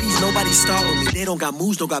 Why did these nobody start with me? They don't got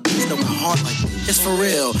moves, don't got beats, don't got heart like me. It's for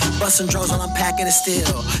real. Bustin' draws while I'm packing it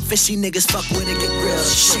still. Fishy niggas fuck with it, get real.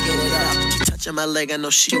 She shaking it up. She touching my leg, I know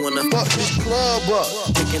she wanna fuck this club up.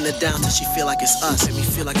 Taking it down till she feel like it's us. And we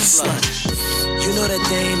feel like a slut. You know that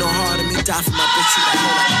they ain't no hard to me. Die for my bitch, you got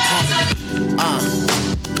know like a punk.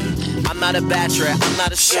 I'm not a bachelor, I'm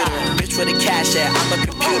not a shooter. Bitch with a cash at, I'm a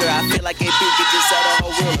computer. I feel like a beat could just sell the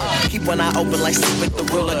whole ruler. Keep one eye open like sleep with the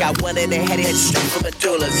ruler. Got one in the head straight from a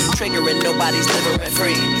doulas. Triggering, nobody's living rent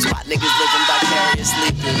free. Spot niggas living vicariously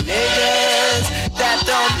through niggas that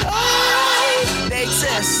don't know they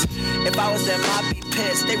exist. If I was them, I'd be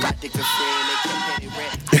pissed. They rock dick for free and they can't pay their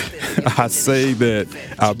rent. I say that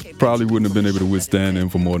I probably wouldn't have been able to withstand them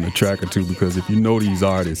for more than a track or two, because if you know these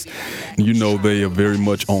artists, you know they are very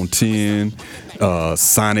much on 10,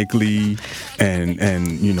 sonically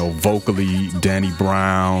and you know, vocally. Danny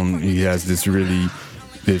Brown, he has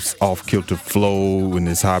this off-kilter flow and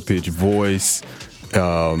this high-pitched voice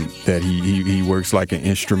that he works like an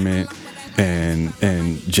instrument. And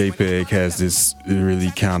JPEG has this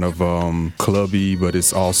really kind of clubby, but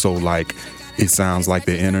it's also like, it sounds like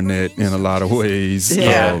the internet in a lot of ways.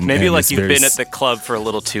 Yeah, maybe like you've been at the club for a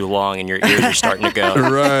little too long and your ears are starting to go.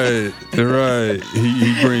 Right.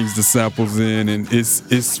 He brings the samples in, and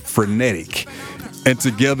it's frenetic. And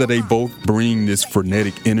together they both bring this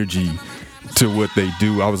frenetic energy to what they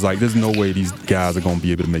do. I was like, there's no way these guys are going to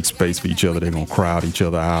be able to make space for each other. They're going to crowd each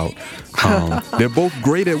other out. They're both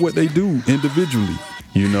great at what they do individually.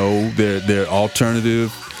 You know, they're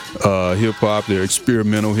alternative hip-hop, they're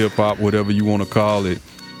experimental hip-hop, whatever you want to call it.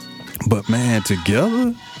 But man,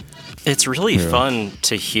 together, it's really fun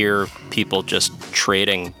to hear people just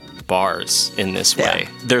trading bars in this way.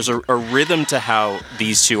 There's a rhythm to how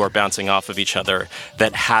these two are bouncing off of each other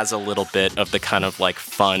that has a little bit of the kind of like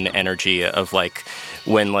fun energy of like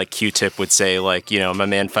when like Q-Tip would say like, you know, my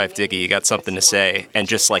man Phife Diggy, you got something to say, and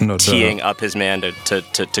just like teeing up his man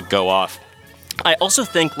to go off. I also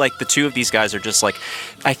think like the two of these guys are just like,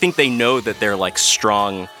 I think they know that they're like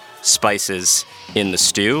strong spices in the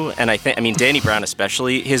stew. And I mean, Danny Brown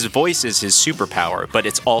especially, his voice is his superpower, but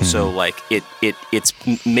it's also like it's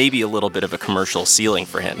maybe a little bit of a commercial ceiling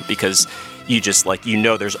for him, because you just like, you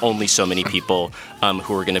know, there's only so many people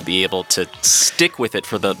who are going to be able to stick with it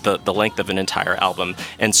for the length of an entire album.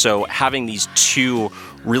 And so having these two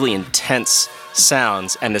really intense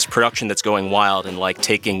sounds and this production that's going wild and like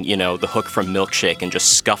taking, you know, the hook from Milkshake and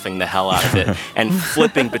just scuffing the hell out of it and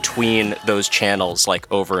flipping between those channels like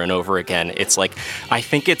over and over again. It's like, I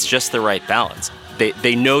think it's just the right balance.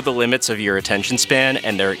 They know the limits of your attention span,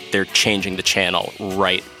 and they're changing the channel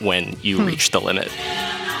right when you reach the limit.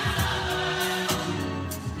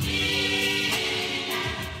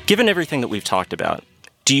 Given everything that we've talked about,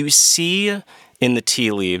 do you see in the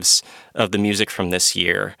tea leaves of the music from this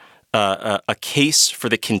year a case for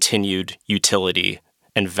the continued utility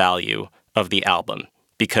and value of the album?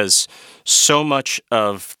 Because so much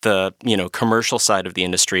of the, you know, commercial side of the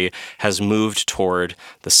industry has moved toward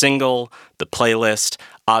the single, the playlist.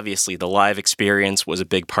 Obviously, the live experience was a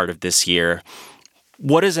big part of this year.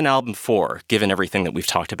 What is an album for, given everything that we've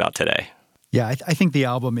talked about today? Yeah, I think the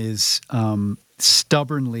album is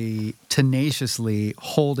stubbornly, tenaciously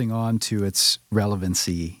holding on to its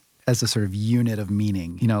relevancy as a sort of unit of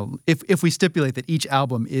meaning. You know, if we stipulate that each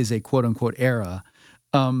album is a quote-unquote era,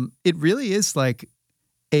 it really is like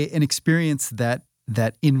an experience that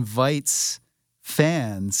invites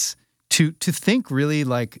fans to think really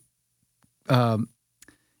like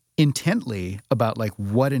intently about like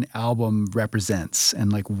what an album represents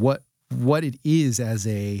and like what it is as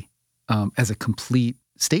a complete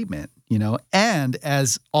statement, you know, and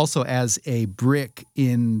as a brick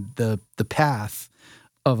in the path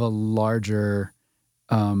of a larger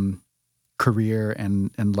career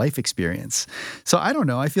and life experience. So I don't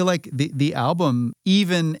know. I feel like the album,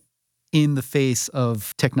 even in the face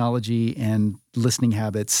of technology and listening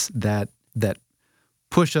habits that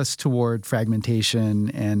push us toward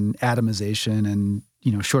fragmentation and atomization and,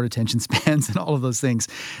 short attention spans and all of those things,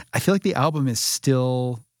 I feel like the album is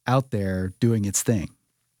still out there doing its thing.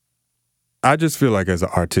 I just feel like as an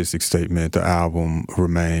artistic statement, the album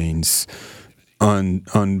remains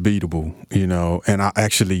unbeatable, and I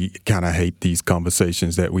actually kind of hate these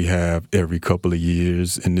conversations that we have every couple of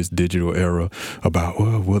years in this digital era about,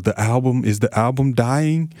 is the album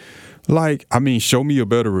dying? Show me a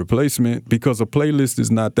better replacement, because a playlist is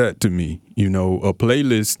not that to me. A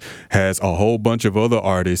playlist has a whole bunch of other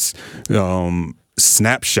artists,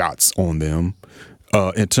 snapshots on them.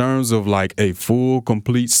 In terms of like a full,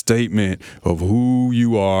 complete statement of who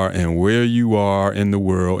you are and where you are in the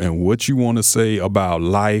world and what you want to say about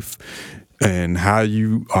life and how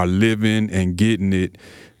you are living and getting it,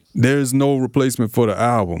 there's no replacement for the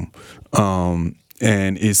album.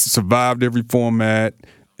 And it's survived every format,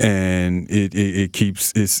 and it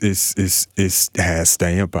keeps it has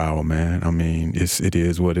staying power, man. It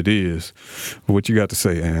is what it is. What you got to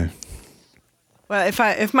say, Ann? Well,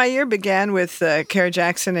 if my year began with Kara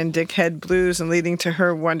Jackson and Dickhead Blues and leading to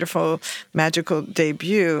her wonderful, magical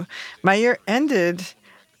debut, my year ended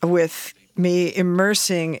with me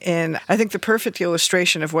immersing in, I think, the perfect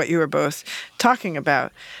illustration of what you were both talking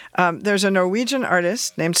about. There's a Norwegian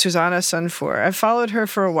artist named Susanna Sundfør. I've followed her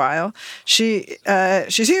for a while. She's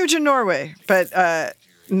huge in Norway, but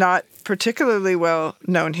not particularly well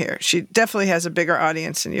known here. She definitely has a bigger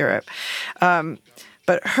audience in Europe.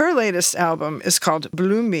 But her latest album is called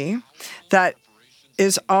Bloomy, that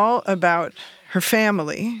is all about her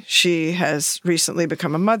family. She has recently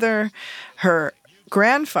become a mother. Her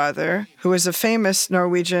grandfather, who is a famous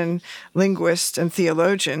Norwegian linguist and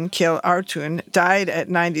theologian, Kjell Artun, died at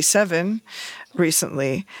 97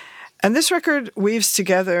 recently. And this record weaves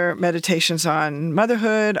together meditations on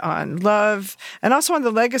motherhood, on love, and also on the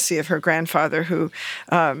legacy of her grandfather, who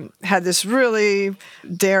had this really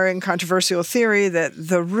daring, controversial theory that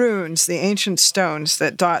the runes, the ancient stones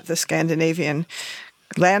that dot the Scandinavian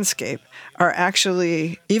landscape, are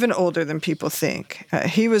actually even older than people think.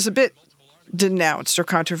 He was a bit denounced or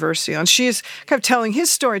controversial, and she's kind of telling his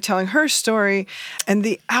story, telling her story, and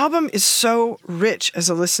the album is so rich as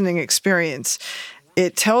a listening experience.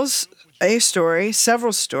 It tells a story,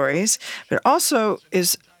 several stories, but also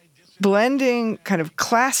is blending kind of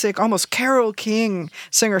classic, almost Carole King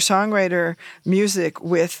singer-songwriter music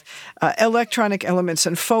with electronic elements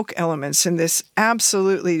and folk elements in this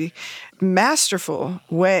absolutely masterful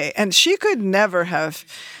way. And she could never have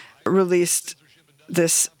released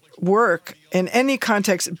this work in any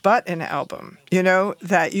context but an album,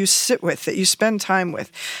 that you sit with, that you spend time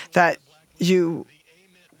with, that you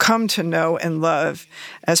come to know and love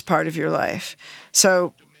as part of your life.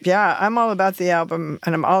 So, yeah, I'm all about the album,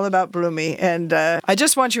 and I'm all about Bloomy. And I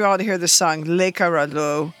just want you all to hear the song,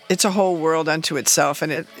 Lekaralo. It's a whole world unto itself,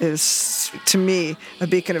 and it is, to me, a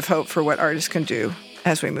beacon of hope for what artists can do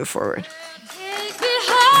as we move forward.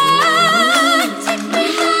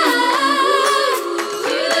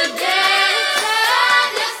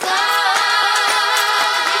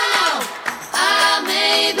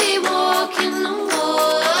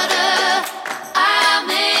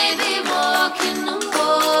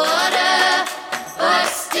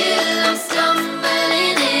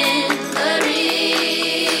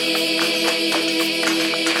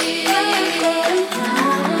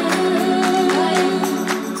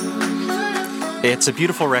 It's a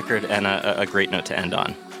beautiful record and a great note to end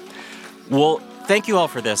on. Well, thank you all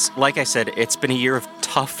for this. Like I said, it's been a year of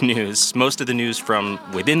tough news. Most of the news from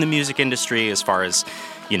within the music industry, as far as,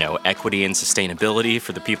 equity and sustainability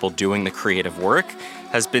for the people doing the creative work,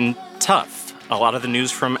 has been tough. A lot of the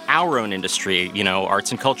news from our own industry,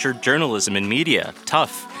 arts and culture, journalism and media,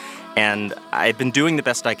 tough. And I've been doing the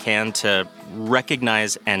best I can to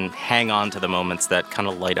recognize and hang on to the moments that kind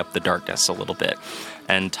of light up the darkness a little bit.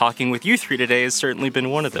 And talking with you three today has certainly been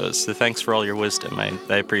one of those. So thanks for all your wisdom.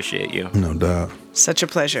 I appreciate you. No doubt. Such a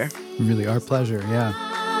pleasure. Really our pleasure, yeah.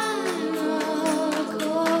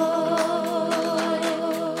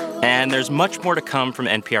 And there's much more to come from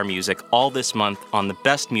NPR Music all this month on the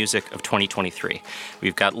best music of 2023.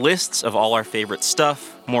 We've got lists of all our favorite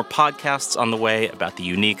stuff, more podcasts on the way about the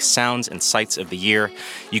unique sounds and sights of the year.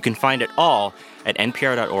 You can find it all at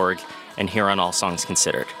npr.org and here on All Songs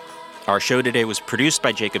Considered. Our show today was produced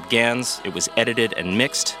by Jacob Gans. It was edited and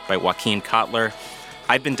mixed by Joaquin Kotler.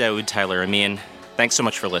 I've been Daoud Tyler Amin. Thanks so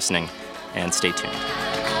much for listening, and stay tuned.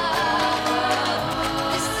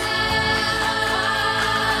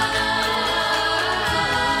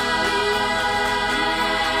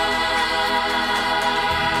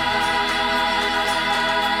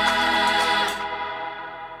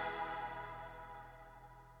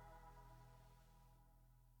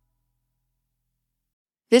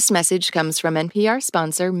 This message comes from NPR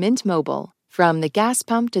sponsor Mint Mobile. From the gas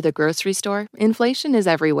pump to the grocery store, inflation is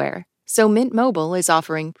everywhere. So Mint Mobile is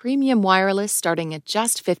offering premium wireless starting at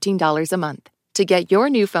just $15 a month. To get your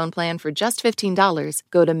new phone plan for just $15,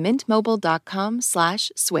 go to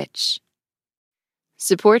mintmobile.com/switch.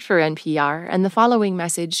 Support for NPR and the following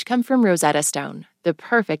message come from Rosetta Stone, the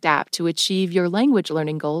perfect app to achieve your language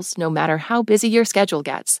learning goals no matter how busy your schedule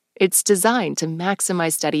gets. It's designed to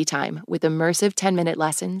maximize study time with immersive 10-minute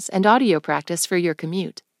lessons and audio practice for your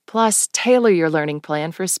commute. Plus, tailor your learning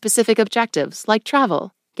plan for specific objectives like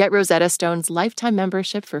travel. Get Rosetta Stone's lifetime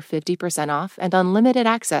membership for 50% off and unlimited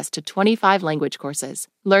access to 25 language courses.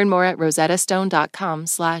 Learn more at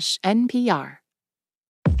rosettastone.com/NPR.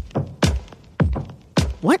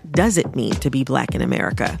 What does it mean to be Black in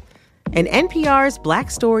America? In NPR's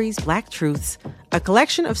Black Stories, Black Truths, a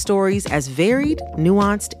collection of stories as varied,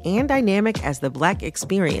 nuanced, and dynamic as the Black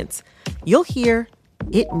experience, you'll hear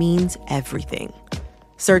it means everything.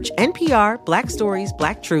 Search NPR Black Stories,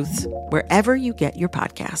 Black Truths wherever you get your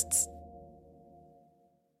podcasts.